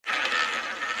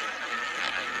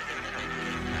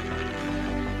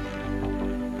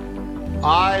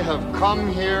I have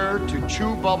come here to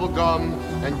chew bubblegum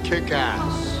and kick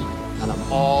ass. And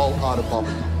I'm all out of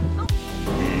bubblegum.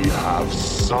 We have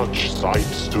such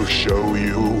sights to show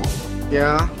you.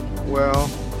 Yeah, well,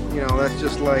 that's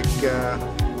just like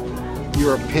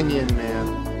your opinion,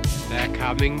 man. They're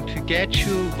coming to get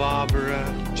you, Barbara.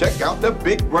 Check out the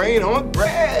big brain on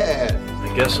Brad.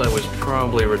 I guess I was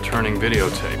probably returning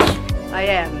videotapes. I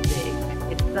am big.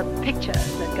 It's the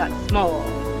pictures that got small.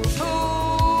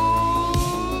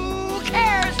 Who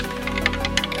cares?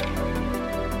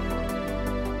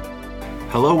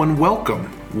 Hello and welcome,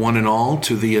 one and all,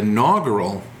 to the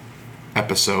inaugural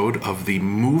episode of the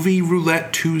Movie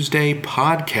Roulette Tuesday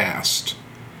podcast.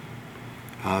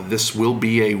 This will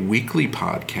be a weekly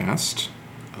podcast.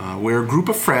 We're a group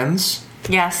of friends.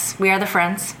 Yes, we are the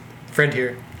friends. Friend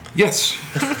here. Yes,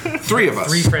 three of us.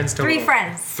 Three friends total.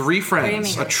 Three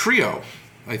friends. A trio,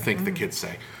 I think the kids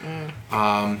say.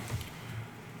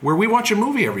 Where we watch a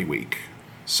movie every week.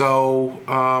 So,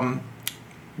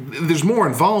 there's more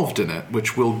involved in it,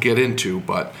 which we'll get into,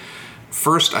 but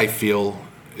first I feel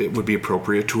it would be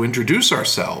appropriate to introduce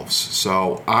ourselves.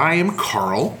 So, I am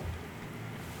Carl.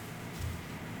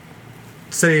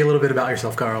 Say a little bit about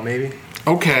yourself, Carl, maybe.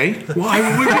 Okay.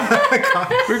 Well,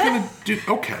 we're going to do...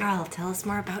 Okay. Carl, tell us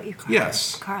more about you, Carl.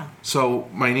 Yes. Carl. So,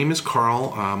 my name is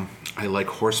Carl. I like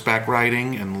horseback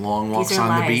riding and long walks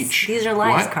on the beach. These are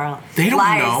lies, What? Carl. They don't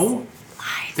lies. know.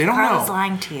 Lies. They don't Carl's know.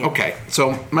 lying to you. Okay.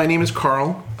 So, my name is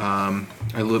Carl.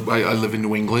 I live in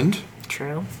New England.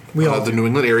 True. We all The New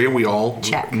England area. We all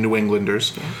Check. New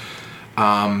Englanders. Yeah.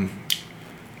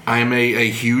 I am a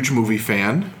huge movie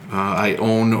fan. I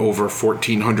own over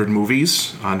 1,400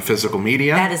 movies on physical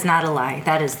media. That is not a lie.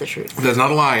 That is the truth. That's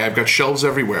not a lie. I've got shelves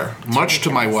everywhere, much to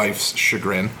my ridiculous. wife's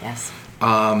chagrin. Yes.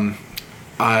 I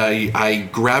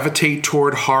gravitate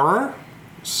toward horror,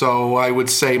 so I would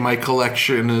say my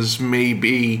collection is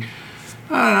maybe,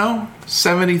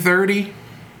 70-30.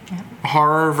 Yeah.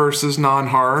 Horror versus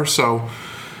non-horror, so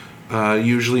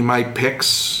usually my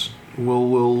picks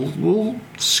will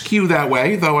skew that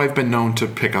way, though I've been known to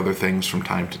pick other things from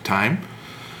time to time.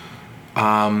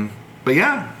 But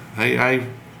yeah, I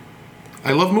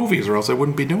love movies, or else I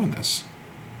wouldn't be doing this.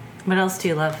 What else do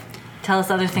you love? Tell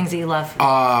us other things that you love.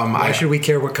 Why should we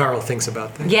care what Carl thinks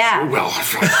about things? Yeah. Well,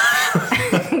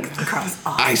 Carl's awesome.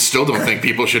 I still don't think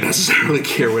people should necessarily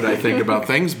care what I think about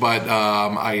things, but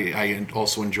I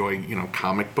also enjoy,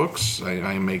 comic books. I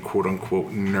am a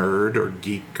quote-unquote nerd or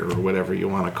geek or whatever you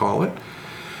want to call it.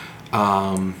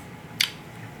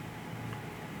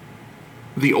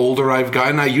 The older I've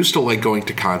gotten, I used to like going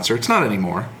to concerts. Not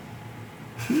anymore.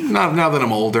 Now that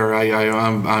I'm older,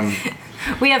 I'm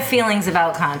We have feelings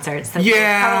about concerts that we'll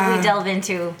probably delve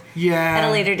into at a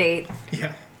later date.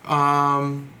 Yeah.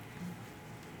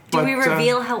 Do we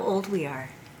reveal how old we are?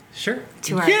 Sure.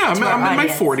 To our, I'm to our in my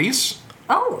audience? 40s.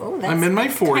 Oh, that's I'm in my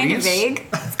 40s. kind of vague.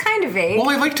 It's kind of vague. Well,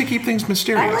 I like to keep things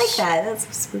mysterious. I like that.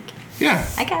 That's spooky. Yeah.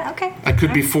 Okay. I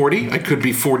could be 40. I could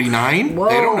be 49. Whoa,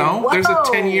 they don't know. whoa. There's a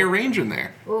 10-year range in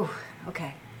there. Ooh,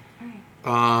 okay.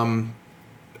 All right.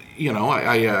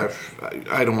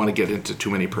 I don't want to get into too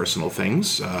many personal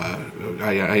things.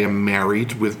 I am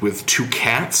married with two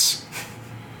cats.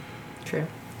 True.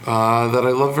 That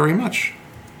I love very much.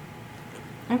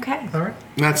 Okay. All right.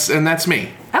 That's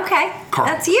me. Okay. Carl.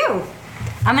 That's you.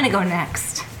 I'm going to go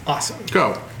next. Awesome.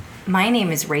 Go. My name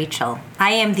is Rachel.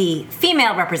 I am the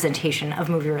female representation of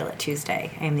Movie Roulette Tuesday.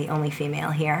 I am the only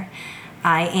female here.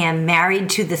 I am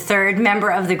married to the third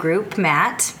member of the group,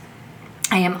 Matt.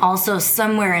 I am also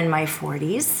somewhere in my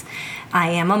 40s.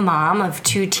 I am a mom of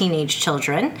 2 teenage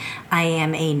children. I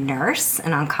am a nurse,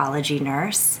 an oncology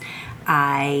nurse.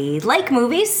 I like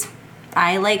movies.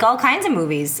 I like all kinds of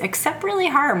movies, except really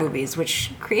horror movies,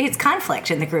 which creates conflict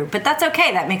in the group. But that's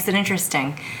okay. That makes it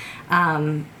interesting.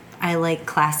 I like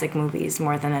classic movies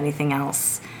more than anything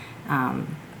else.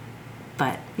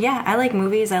 But yeah, I like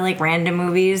movies. I like random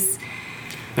movies.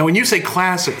 Now, when you say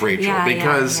classic, Rachel,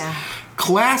 because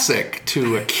classic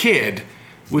to a kid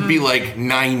would be like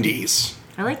 90s.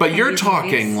 I like but you're 90s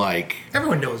talking movies. like...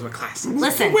 Everyone knows what classics.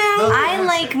 Listen, I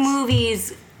like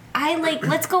movies.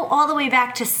 Let's go all the way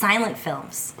back to silent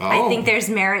films. Oh. I think there's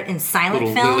merit in silent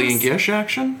Little films. Lily and Gish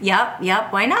action?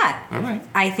 Yep, why not? All right.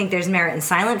 I think there's merit in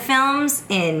silent films,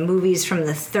 in movies from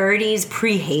the 30s,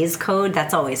 pre-Hays Code,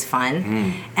 that's always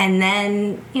fun. And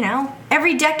then,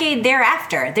 every decade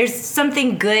thereafter, there's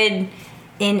something good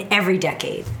in every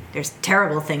decade. There's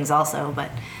terrible things also,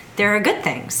 but there are good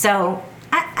things. So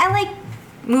I like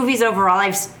movies overall.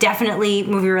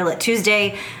 Movie Roulette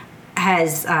Tuesday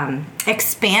has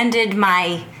expanded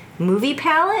my movie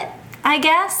palette, I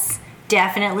guess.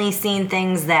 Definitely seen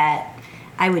things that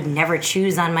I would never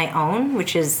choose on my own,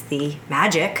 which is the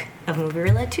magic of Movie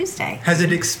Roulette Tuesday. Has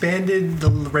it expanded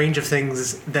the range of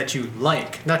things that you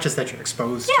like? Not just that you're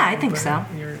exposed to. Yeah, I think so.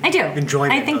 I do.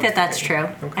 I think that that's true.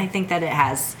 Okay. I think that it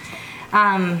has.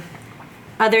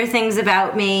 Other things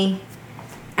about me,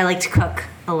 I like to cook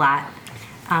a lot.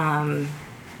 I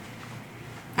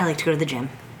like to go to the gym.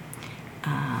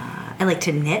 I like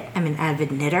to knit. I'm an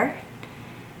avid knitter.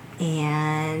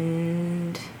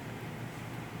 And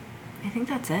I think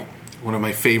that's it. One of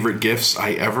my favorite gifts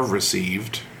I ever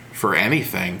received for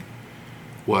anything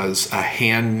was a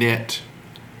hand-knit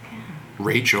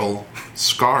Rachel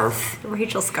scarf.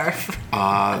 Rachel scarf.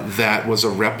 That was a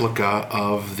replica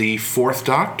of the Fourth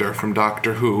Doctor from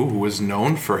Doctor Who was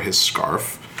known for his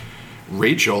scarf.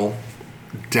 Rachel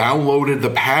downloaded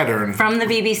the pattern from the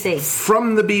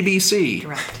BBC.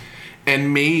 Correct.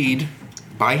 And made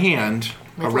by hand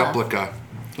a replica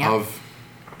of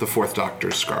the Fourth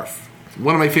Doctor's scarf.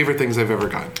 One of my favorite things I've ever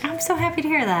gotten. I'm so happy to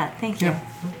hear that. Thank you. Yeah.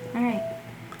 All right.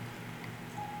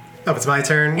 Oh, it's my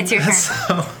turn. It's your turn.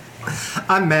 So,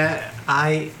 I'm Matt.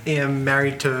 I am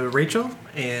married to Rachel,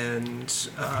 and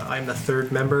I'm the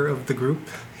third member of the group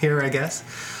here, I guess.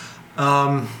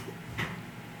 I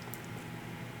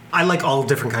like all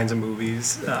different kinds of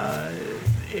movies.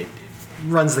 It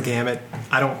runs the gamut.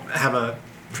 I don't have a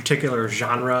particular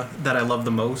genre that I love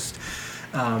the most,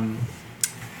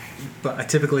 but I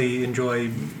typically enjoy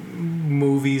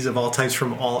movies of all types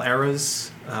from all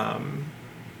eras. I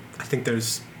think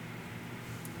there's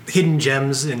hidden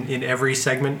gems in every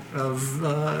segment of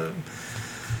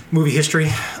movie history.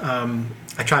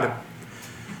 I try to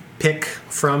pick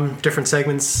from different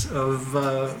segments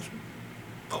of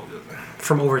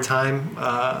from over time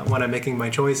when I'm making my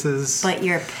choices. But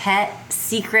your pet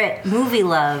secret movie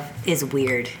love is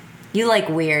weird. You like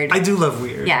weird. I do love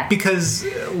weird. Yeah. Because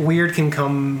weird can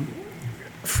come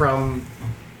from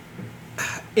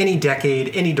any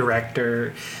decade, any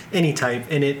director, any type,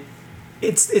 and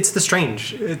it's the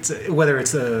strange. It's whether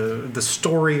it's the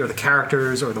story or the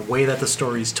characters or the way that the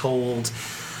story's told.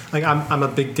 Like I'm a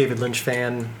big David Lynch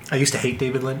fan. I used to hate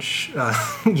David Lynch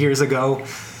years ago.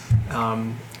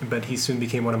 But he soon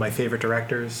became one of my favorite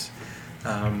directors.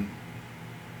 I'm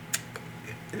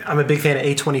a big fan of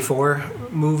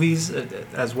A24 movies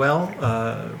as well,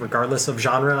 regardless of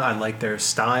genre. I like their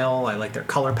style. I like their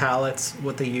color palettes,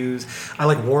 what they use. I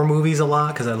like war movies a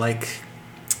lot because I like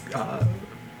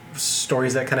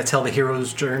stories that kind of tell the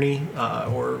hero's journey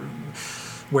or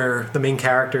where the main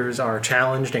characters are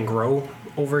challenged and grow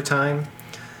over time.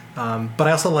 But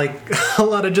I also like a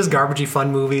lot of just garbagey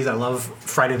fun movies. I love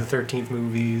Friday the 13th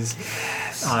movies,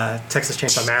 Texas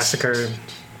Chainsaw Massacre.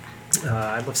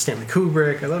 I love Stanley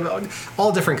Kubrick. I love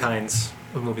all different kinds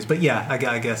of movies. But yeah,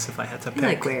 I guess if I had to pick, you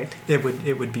like weird. It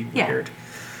would be weird.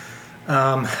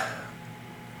 I'm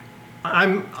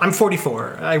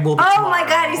 44. I will be tomorrow. My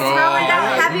God! You smell like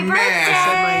that. Happy birthday! I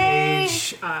said my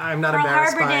age. I'm not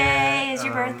embarrassed by it. Pearl Harbor Day is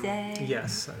your birthday.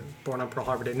 Yes, I was born on Pearl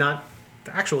Harbor Day. Not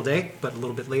the actual day, but a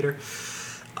little bit later.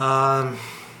 And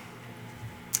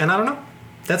I don't know.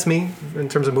 That's me in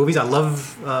terms of movies. I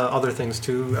love other things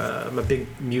too. I'm a big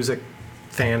music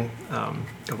fan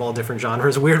of all different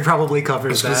genres. Weird probably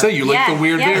covers that. I was going to say, you like the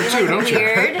weird there too, don't you?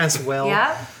 As well.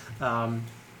 Yeah.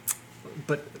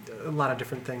 But a lot of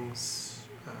different things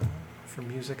for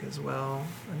music as well.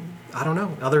 And I don't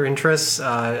know. Other interests.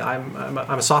 I'm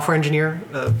a software engineer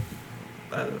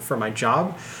for my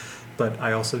job, but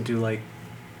I also do like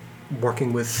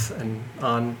working with and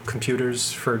on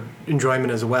computers for enjoyment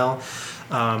as well.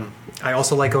 I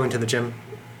also like going to the gym.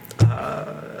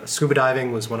 Scuba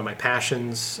diving was one of my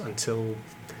passions until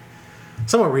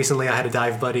somewhat recently. I had a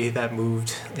dive buddy that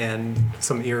moved and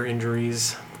some ear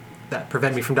injuries that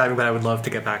prevent me from diving, but I would love to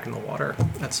get back in the water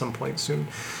at some point soon.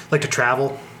 I like to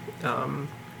travel.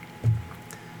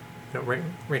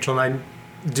 Rachel and I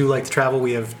do like to travel.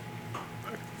 We have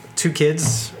 2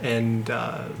 kids, and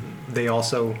they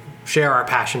also share our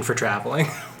passion for traveling.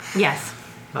 Yes.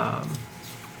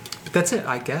 But that's it,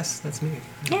 I guess. That's me.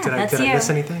 Yeah, did that's you. I miss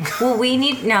anything? Well, we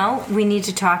need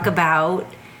to talk about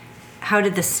how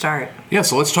did this start? Yeah,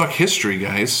 so let's talk history,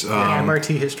 guys.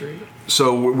 MRT history.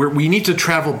 So we need to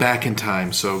travel back in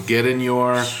time. So get in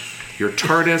your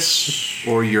TARDIS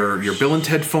or your Bill and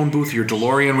Ted phone booth, your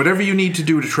DeLorean, whatever you need to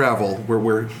do to travel.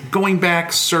 We're going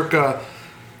back circa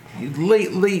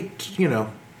late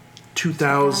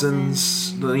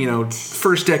 2000s,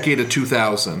 first decade of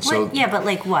 2000. So yeah, but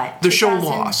like what? The show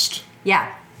Lost.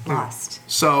 Yeah, Lost.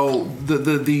 So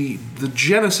the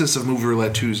genesis of Movie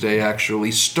Roulette Tuesday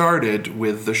actually started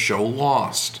with the show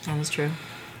Lost. That is true.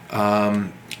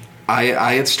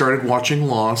 I had started watching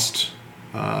Lost,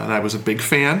 and I was a big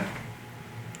fan.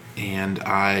 and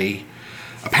I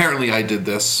did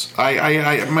this.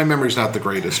 My memory's not the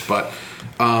greatest, but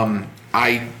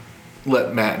I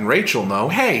let Matt and Rachel know,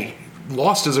 hey,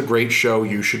 Lost is a great show.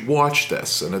 You should watch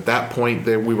this. And at that point,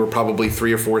 we were probably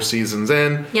 3 or 4 seasons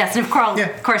in. Yes, and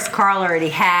of course, Carl already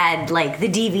had like the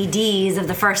DVDs of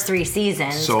the first 3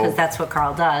 seasons because that's what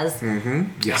Carl does. Mm-hmm.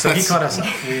 Yeah, so he caught us up.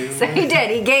 So he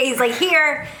did. He's like,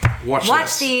 here, watch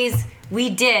this. these. We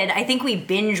did. I think we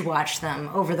binge watched them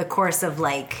over the course of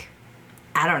like,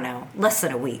 I don't know, less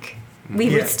than a week. We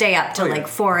would stay up till like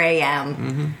 4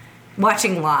 a.m.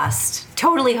 Watching Lost.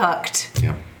 Totally hooked.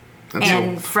 Yeah.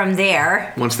 And so, from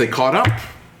there, once they caught up,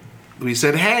 we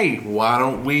said, hey, why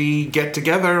don't we get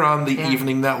together on the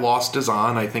evening that Lost is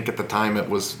on? I think at the time it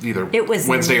was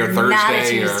Wednesday or Thursday. Not a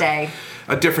Tuesday.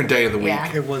 Or a different day of the week.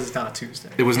 Yeah. It was not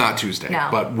Tuesday. It was not Tuesday. No.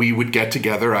 But we would get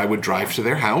together. I would drive to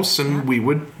their house, and we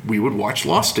would watch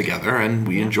Lost together, and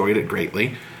we enjoyed it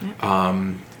greatly.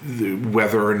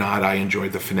 Whether or not I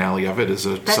enjoyed the finale of it is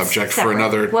a subject for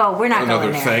another. Well, we're not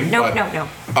another going there. thing.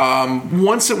 No.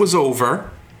 Once it was over,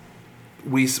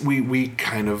 we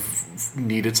kind of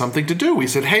needed something to do. We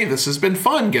said, hey, this has been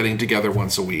fun getting together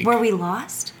once a week. Were we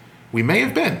lost? We may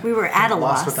have been. We were at a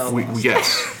loss. Without lost.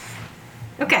 Yes.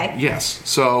 Okay. Yes.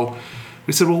 So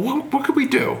we said, well, what could we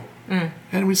do?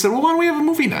 And we said, well, why don't we have a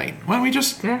movie night? Why don't we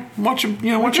just watch a movie?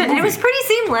 And it was pretty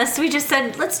seamless. We just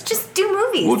said, let's just do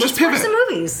movies. We'll just pivot. Watch some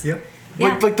movies. Yep.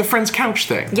 Like the Friends Couch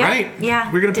thing, right?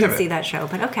 Yeah. We're gonna Didn't pivot. see that show,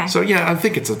 but okay. So yeah, I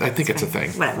think it's a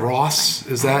thing. Whatever. Ross,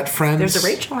 is that Friends? There's a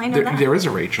Rachel. I know that. There is a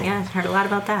Rachel. Yeah, I've heard a lot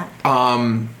about that.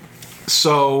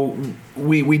 So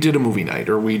we did a movie night,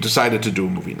 or we decided to do a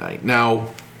movie night. Now,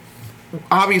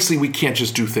 obviously, we can't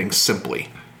just do things simply.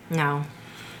 No.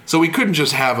 So we couldn't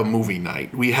just have a movie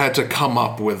night. We had to come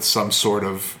up with some sort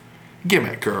of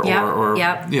gimmick or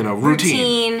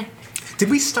routine. Did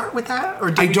we start with that,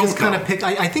 or did we just kind of pick?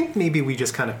 I think maybe we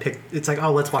just kind of picked. It's like,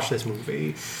 oh, let's watch this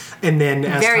movie, and then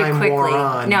as time wore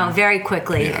on, very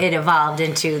quickly it evolved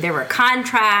into there were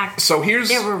contracts. So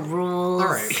there were rules. All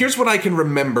right. Here's what I can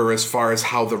remember as far as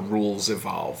how the rules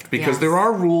evolved, because there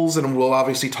are rules, and we'll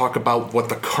obviously talk about what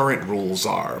the current rules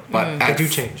are. But they do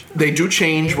change. They do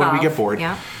change when we get bored.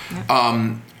 Yeah.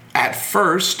 At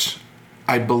first,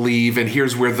 I believe, and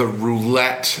here's where the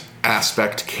roulette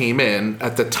aspect came in.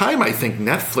 At the time, I think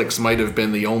Netflix might have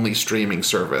been the only streaming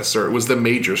service, or it was the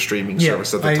major streaming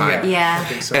service at the time. Yeah. I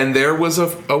think so. And there was a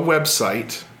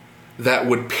website that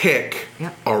would pick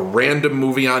a random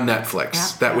movie on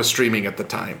Netflix that was streaming at the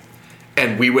time.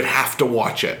 And we would have to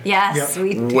watch it. Yes,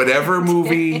 we did. Whatever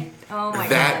movie God.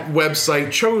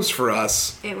 website chose for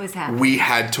us, it was happening. We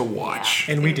had to watch.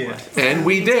 And we did. And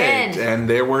we did. And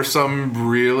there were some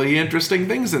really interesting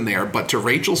things in there. But to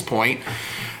Rachel's point,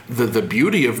 the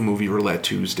beauty of Movie Roulette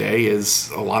Tuesday is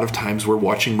a lot of times we're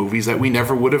watching movies that we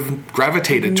never would have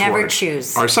gravitated towards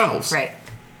choose ourselves. Right.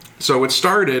 So it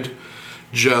started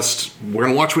just, we're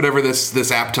going to watch whatever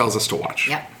this app tells us to watch.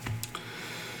 Yep.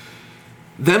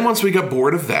 Then once we got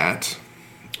bored of that,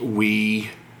 we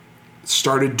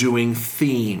started doing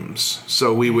themes.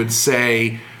 So we would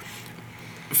say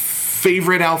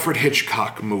favorite Alfred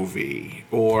Hitchcock movie,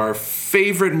 or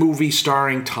favorite movie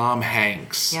starring Tom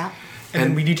Hanks. Yeah. And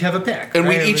then we'd each have a pick. And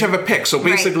we each have a pick. So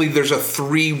basically there's a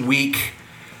 3-week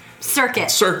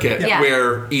circuit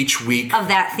where each week of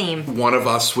that theme, one of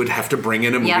us would have to bring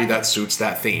in a movie that suits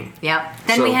that theme. Yep.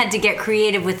 Then we had to get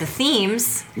creative with the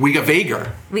themes. We got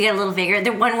vaguer. We got a little vaguer.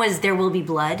 The one was There Will Be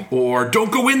Blood. Or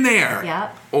Don't Go In There.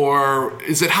 Yep. Or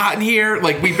Is It Hot in Here?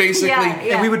 Like we basically...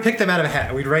 And we would pick them out of a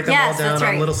hat. We'd write them all down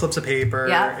on little slips of paper.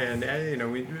 Yep. And,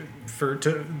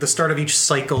 to the start of each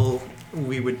cycle,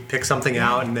 we would pick something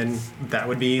out, and then that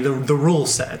would be the rule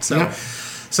set. So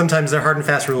sometimes they're hard and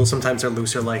fast rules, sometimes they're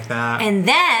looser like that. And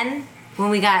then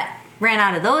when we ran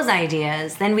out of those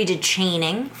ideas, then we did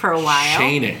chaining for a while.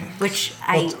 Chaining. Which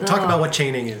talk about what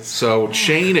chaining is. So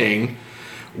chaining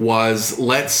was,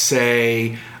 let's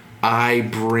say I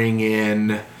bring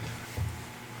in,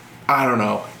 I don't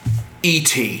know,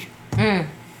 E.T.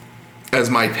 As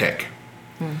my pick.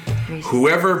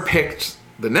 Whoever picked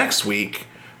the next week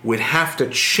would have to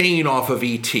chain off of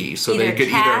E.T. So they could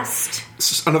cast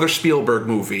another Spielberg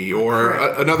movie, or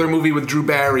another movie with Drew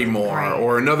Barrymore,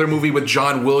 or another movie with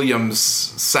John Williams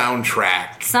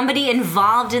soundtrack. Somebody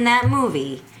involved in that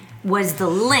movie was the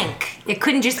link. It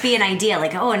couldn't just be an idea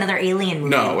like, oh, another alien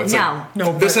movie.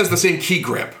 No, this has the same key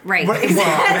grip. Right. Well,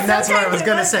 and that's what I was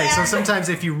going to say. So sometimes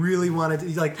if you really wanted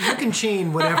to, like, you can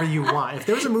chain whatever you want. If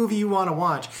there's a movie you want to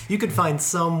watch, you could find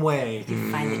some way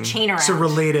find the chain around to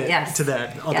relate it to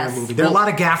that other movie. There are a lot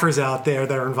of gaffers out there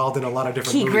that are involved in a lot of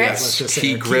different movies. Grips. Let's just say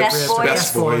Key grips,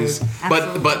 best boys.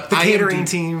 But the catering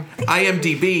team.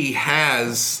 IMDb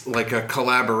has like a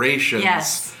collaboration.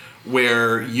 Yes.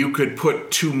 Where you could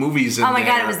put 2 movies in there. Oh my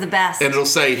God, it was the best. And it'll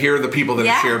say, here are the people that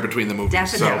are shared between the movies.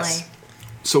 Definitely.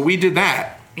 So we did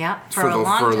that. Yeah, for the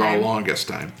longest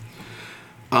time.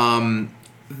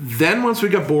 Then once we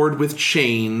got bored with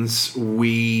chains,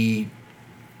 we...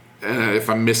 if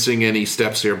I'm missing any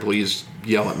steps here, please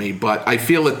yell at me. But I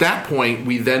feel at that point,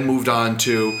 we then moved on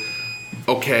to,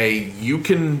 okay, you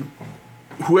can...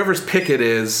 Whoever's pick it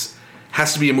is,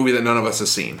 has to be a movie that none of us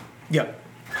has seen. Yep.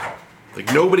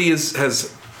 Like, nobody has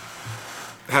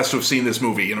to have seen this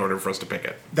movie in order for us to pick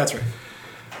it. That's right.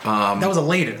 That was the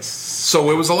latest.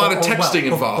 So it was a lot of texting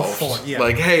involved. Before, yeah.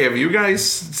 Like, hey, have you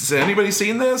guys, anybody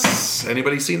seen this?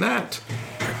 Anybody seen that?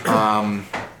 And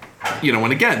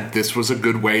again, this was a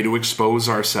good way to expose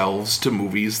ourselves to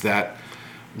movies that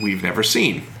we've never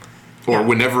seen or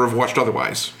would never have watched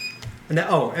otherwise.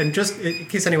 And just in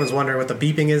case anyone's wondering what the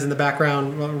beeping is in the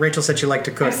background, well, Rachel said she liked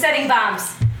to cook. I'm setting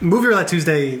bombs. Movie Roulette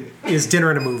Tuesday is dinner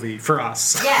and a movie for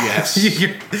us. Yes.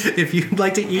 If you'd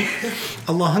like to eat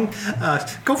along,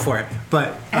 go for it.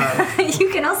 But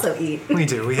you can also eat. We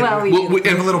do. We have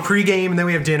a little pregame, and then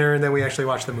we have dinner, and then we actually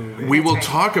watch the movie. We will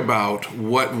talk about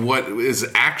what is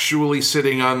actually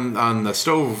sitting on the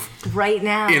stove right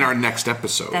now in our next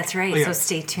episode. That's right. So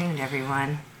stay tuned,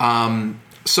 everyone.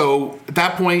 So at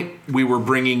that point, we were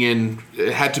bringing in,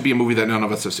 it had to be a movie that none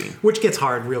of us have seen. Which gets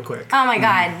hard real quick. Oh my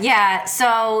God, yeah.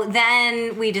 So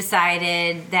then I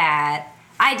decided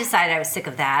I was sick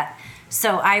of that.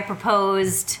 So I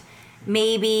proposed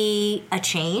maybe a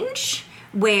change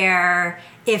where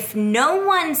if no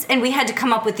one's, and we had to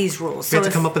come up with these rules. We had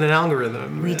to come up with an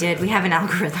algorithm. We did. We have an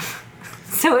algorithm.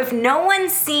 So if no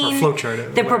one's seen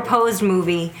the proposed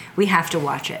movie, we have to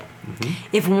watch it. Mm-hmm.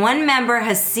 If one member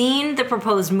has seen the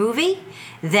proposed movie,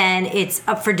 then it's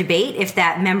up for debate. If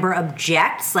that member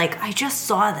objects, like, I just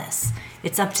saw this,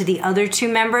 it's up to the other 2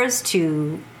 members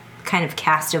to kind of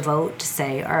cast a vote to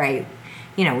say, all right,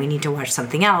 we need to watch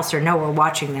something else, or no, we're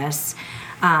watching this.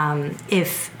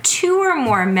 If 2 or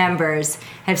more members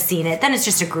have seen it, then it's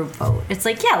just a group vote. It's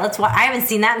like, yeah, let's watch. I haven't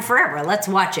seen that in forever. Let's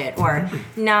watch it. Or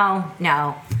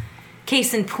no.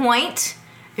 Case in point,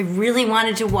 I really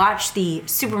wanted to watch the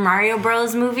Super Mario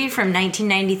Bros. Movie from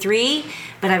 1993,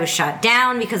 but I was shot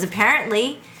down because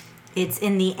apparently it's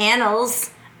in the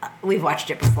annals. We've watched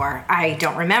it before. I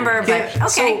don't remember, but okay.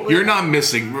 So you're not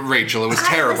missing, Rachel. It was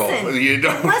terrible.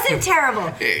 It wasn't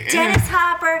terrible. Dennis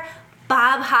Hopper,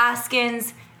 Bob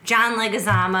Hoskins, John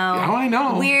Leguizamo. Oh, I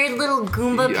know. Weird little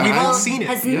Goomba people. We've all seen it.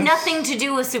 Has nothing to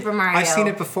do with Super Mario. I've seen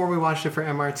it before we watched it for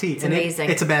MRT. It's amazing.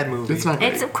 It's a bad movie. It's not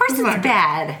great. Of course it's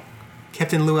bad.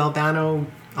 Captain Lou Albano.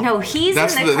 No, he's in the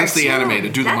cartoon. That's the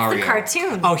animated. Do the Mario. That's the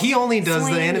cartoon. Oh, he only does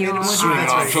the animated one?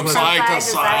 Swing from side to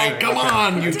side. Come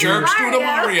on, you jerks. Do the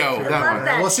Mario. That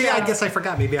one. Well, see, I guess I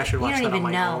forgot. Maybe I should watch that on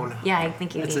my own. Yeah, I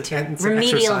think you need to. It's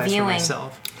remedial an viewing. For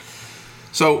myself.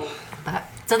 So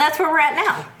that's where we're at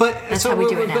now. But that's how we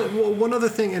do it now. But one other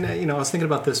thing, and I was thinking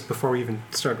about this before we even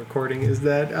started recording, is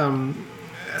that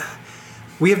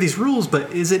we have these rules,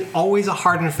 but is it always a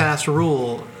hard and fast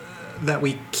rule that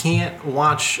we can't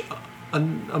watch a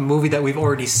movie that we've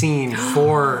already seen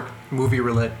for Movie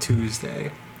Roulette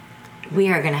Tuesday? We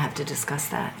are going to have to discuss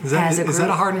that. Is that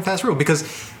a hard and fast rule?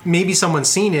 Because maybe someone's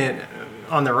seen it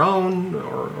on their own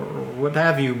or what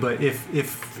have you, but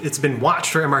if it's been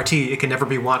watched for MRT, it can never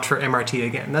be watched for MRT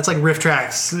again. That's like Riff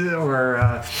Tracks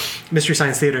or Mystery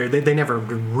Science Theater. They never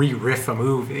re-riff a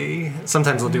movie.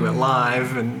 Sometimes they'll do it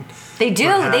live, and they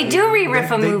do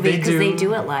re-riff a movie because they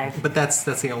do it live. But that's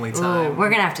the only time. Ooh, we're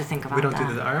gonna have to think about that. We don't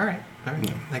do that. All right. I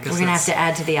guess we're gonna have to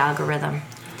add to the algorithm.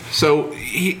 So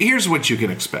here's what you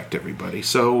can expect, everybody.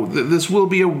 So this will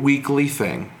be a weekly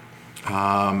thing.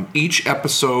 Each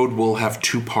episode will have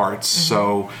 2 parts. Mm-hmm.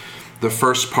 So the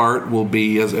first part will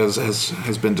be, as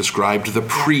has been described, the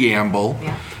preamble,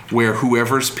 where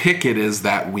whoever's pick it is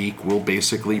that week will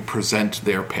basically present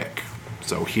their pick.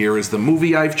 So here is the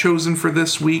movie I've chosen for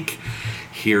this week.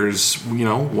 Here's,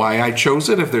 why I chose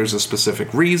it, if there's a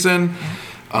specific reason.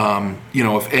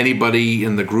 If anybody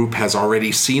in the group has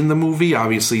already seen the movie,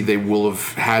 obviously they will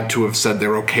have had to have said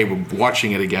they're okay with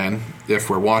watching it again if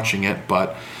we're watching it.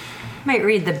 But Might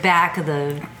read the back of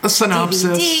the A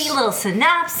synopsis. DVD, a little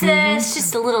synopsis,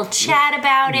 just a little chat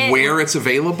about it. Where it's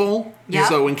available. Yep.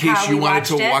 So in case How you we wanted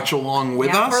to watched it. watch along with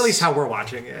Yep. us. Or at least how we're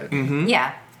watching it. Mm-hmm.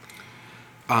 Yeah.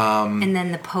 And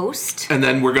then the post. And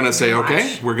then we're gonna say, Watch.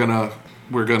 okay, we're gonna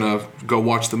go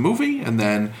watch the movie, and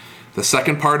then the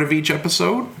second part of each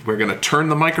episode, we're gonna turn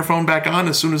the microphone back on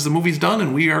as soon as the movie's done,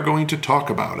 and we are going to talk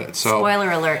about it. So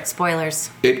Spoiler alert, spoilers.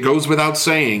 it goes without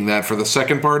saying that for the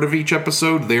second part of each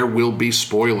episode, there will be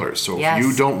spoilers. So Yes. if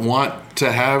you don't want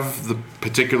to have the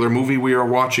particular movie we are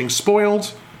watching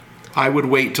spoiled, I would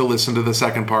wait to listen to the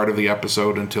second part of the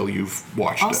episode until you've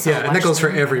watched Also- it. Yeah, and that goes for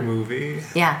every movie.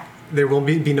 Yeah. There will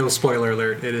be no spoiler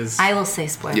alert. It is. I will say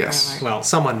spoiler Yes. alert. Well,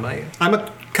 someone might. I'm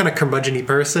a kind of curmudgeon-y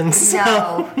person.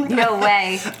 So No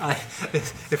way.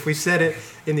 if we said it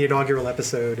in the inaugural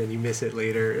episode and you miss it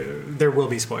later, there will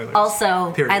be spoilers.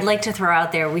 Also, Period. I'd like to throw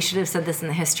out there, we should have said this in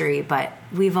the history, but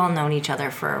we've all known each other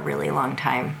for a really long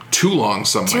time. Too long,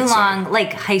 some Too might say. long,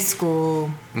 like high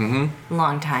school,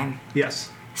 long time. Yes.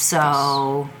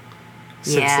 So,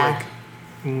 Since yeah. like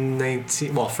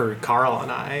 19. Well, for Carl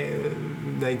and I,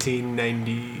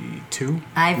 1992.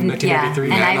 I've- 1993.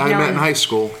 yeah, and Matt and I I've met in known- high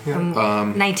school.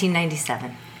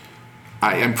 1997.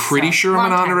 I am pretty So, sure I'm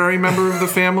an long time. honorary member of the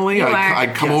family. You are. I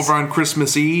come Yes. over on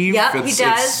Christmas Eve. Yep, he It's-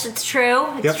 does. It's true.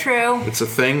 It's Yep. true. It's a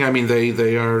thing. I mean, they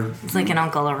are It's like an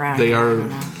uncle around. they here. I are don't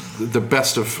know. the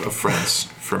best of friends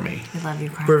for me. We love you,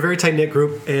 Carl. We're a very tight knit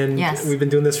group, and Yes. we've been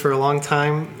doing this for a long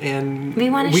time. And We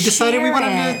wanna decided we share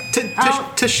wanted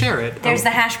it. to share it. There's the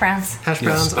hash browns. hash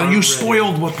browns. And are you ready.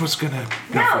 spoiled what was gonna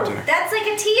go for dinner. that's like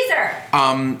a teaser.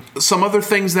 Some other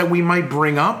things that we might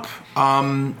bring up.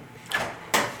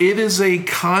 It is a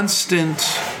constant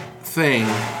thing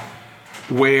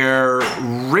where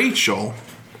Rachel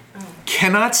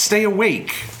cannot stay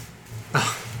awake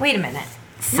Wait a minute.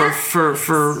 for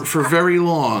very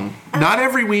long. Not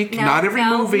every week, No, not every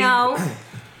no, movie, No.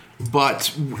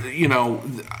 but you know,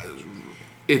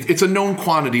 it's a known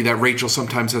quantity that Rachel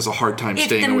sometimes has a hard time If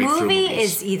staying the awake through movie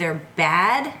movies. is either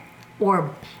bad or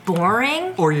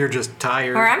boring, Or you're just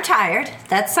tired. or I'm tired,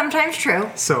 that's sometimes true,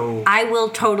 So I will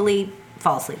totally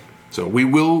fall asleep. So we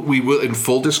will, in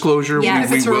full disclosure, Yes.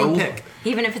 if we it's her own will. pick.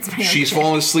 Even if it's my own She's pick.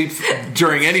 fallen asleep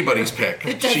during anybody's pick.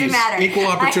 It doesn't She's matter. equal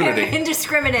I am opportunity.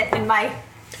 indiscriminate in my...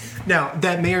 Now,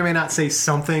 that may or may not say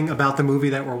something about the movie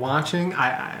that we're watching.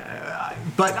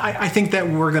 But I think that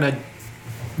we're going to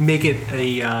make it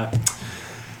a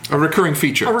recurring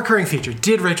feature. recurring feature.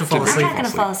 Did Rachel fall I'm asleep not going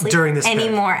to fall asleep during this pick?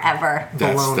 anymore, ever.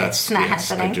 Baloney. That's It's not yes,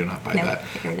 happening. I do not buy No, that.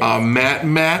 here it is.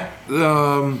 Matt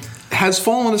has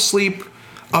fallen asleep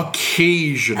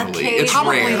occasionally. It's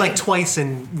Probably rare. like twice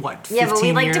in, what, 15 Yeah, but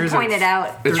we like to years point or it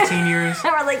out. 13 years?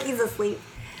 We're like, he's asleep.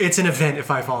 It's an event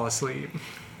if I fall asleep.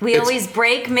 We It's- always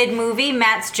break mid-movie.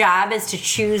 Matt's job is to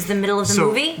choose the middle of the So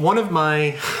movie. one of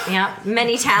my Yeah,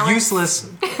 many talents. useless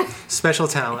special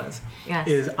talents Yes.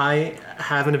 is I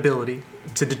have an ability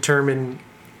to determine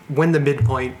when the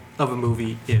midpoint of a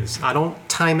movie is. I don't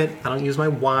time it. I don't use my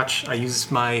watch. I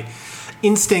use my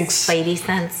instincts. Spidey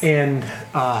sense. And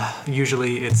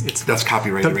usually it's That's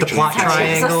copyrighted, the Rachel. plot Sorry.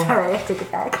 triangle. So sorry, I take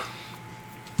it back.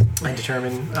 I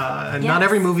determine. And Yes. not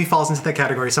every movie falls into that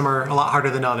category. Some are a lot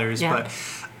harder than others, Yeah. but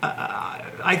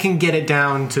I can get it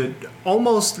down to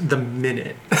almost the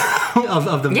minute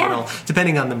of the Yeah. middle,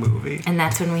 depending on the movie. And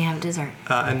that's when we have dessert.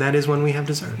 And that is when we have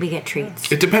dessert. We get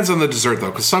treats. It depends on the dessert,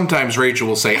 though, because sometimes Rachel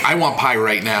will say, I want pie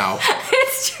right now.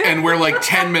 It's true. And we're like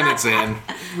 10 minutes in.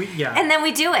 Yeah. And then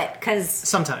we do it, because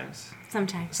Sometimes.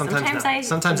 sometimes. Sometimes not. I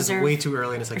Sometimes it's deserve way too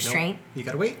early and it's like, restraint. no, you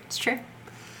gotta wait. It's true.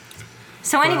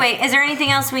 So anyway, is there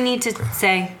anything else we need to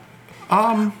say?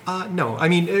 No, I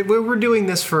mean, we're doing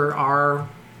this for our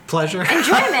pleasure.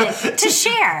 Enjoyment. To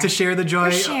share. To share the joy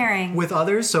We're sharing. with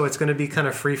others, so it's going to be kind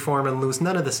of free form and loose.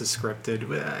 None of this is scripted.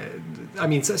 I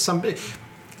mean,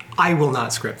 I will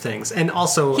not script things, and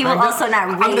also He will also not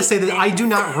I'm going to rate say that I things. do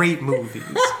not rate movies.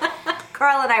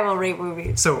 Carl and I will rate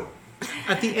movies. So,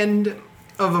 at the end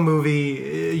of a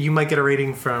movie, you might get a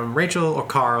rating from Rachel or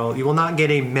Carl. You will not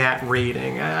get a Matt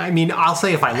rating. I mean, I'll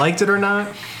say if I liked it or not,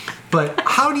 but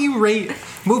how do you rate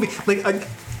movie? Like.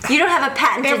 You don't have a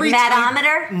patented Every time-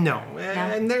 Matometer? No,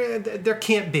 and there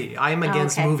can't be. I am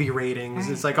against okay. movie ratings.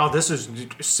 It's like, oh, this is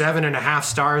 7.5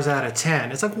 stars out of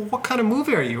 10. It's like, well, what kind of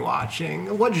movie are you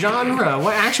watching? What genre?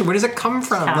 What action? Where does it come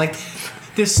from? Stop. Like,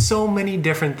 there's so many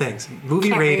different things. Movie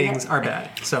Can't rate ratings it. are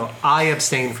bad, so I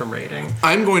abstain from rating.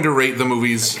 I'm going to rate the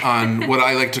movies on what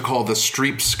I like to call the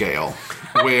Streep scale,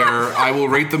 where I will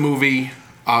rate the movie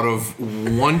out of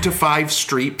 1 to 5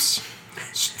 streeps.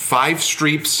 5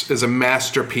 streeps is a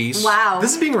masterpiece. Wow.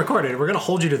 This is being recorded. We're gonna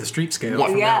hold you to the street scale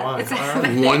What? from Yeah, now on. it's- All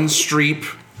right. 1 streep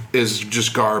is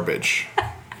just garbage.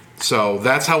 So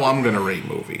that's how I'm going to rate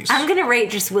movies. I'm going to rate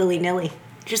just willy-nilly.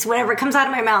 Just whatever comes out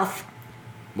of my mouth.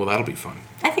 Well, that'll be fun.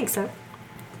 I think so.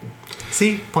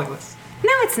 See? Pointless.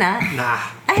 No, it's not. Nah.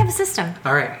 I have a system.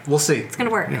 All right. We'll see. It's going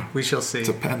to work. Yeah. We shall see. It's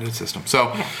a patented system.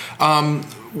 So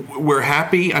we're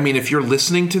happy. I mean, if you're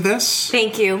listening to this...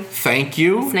 Thank you. Thank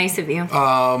you. It's nice of you.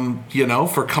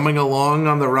 For coming along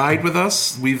on the ride with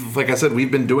us. Like I said,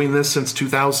 we've been doing this since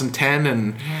 2010,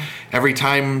 and every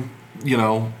time,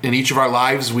 in each of our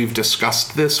lives, we've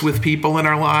discussed this with people in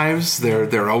our lives.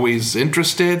 They're always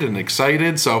interested and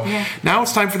excited. So now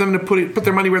it's time for them to put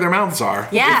their money where their mouths are.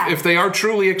 Yeah. If they are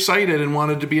truly excited and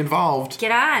wanted to be involved,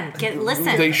 Get on.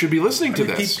 Listen. they should be listening to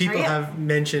this. People have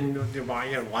mentioned,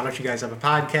 why don't you guys have a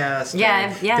podcast?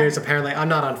 Yeah. There's apparently, I'm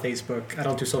not on Facebook. I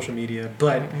don't do social media,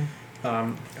 but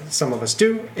some of us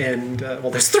do. And,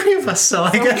 there's three of us, so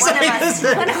I guess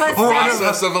One of us.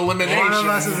 Process of elimination. One of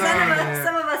us is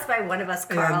Some of us by one of us,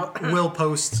 Carl. And we'll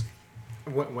post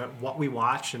what we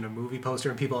watch in a movie poster,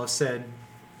 and people have said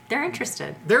They're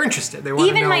interested. They want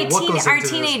to know what goes our into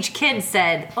teenage this. kids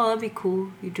said, "Oh, that'd be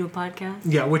cool. You do a podcast."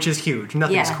 Yeah, which is huge.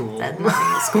 Nothing's cool. Nothing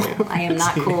is cool. I am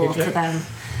not cool to them.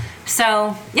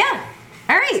 So yeah,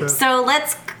 all right. So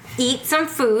let's eat some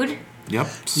food. Yep.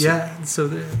 Yeah. So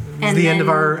this is And the end of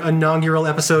then- our inaugural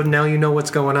episode. Now you know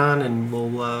what's going on, and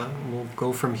we'll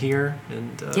go from here.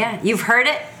 And Yeah, you've heard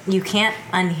it. You can't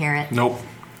unhear it. Nope.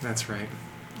 that's right.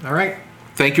 All right.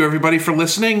 Thank you, everybody, for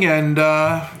listening, and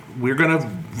we're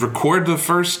gonna record the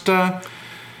first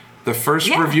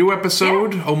review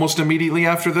episode almost immediately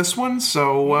after this one.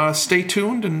 So stay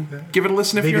tuned and give it a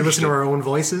listen if Maybe you're listen interested. to our own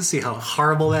voices. See how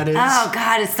horrible that is. Oh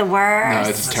God, it's the worst. No,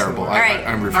 it's terrible. All right.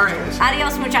 I'm All right. refusing.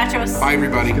 Adios, muchachos. Bye,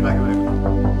 everybody. Goodbye.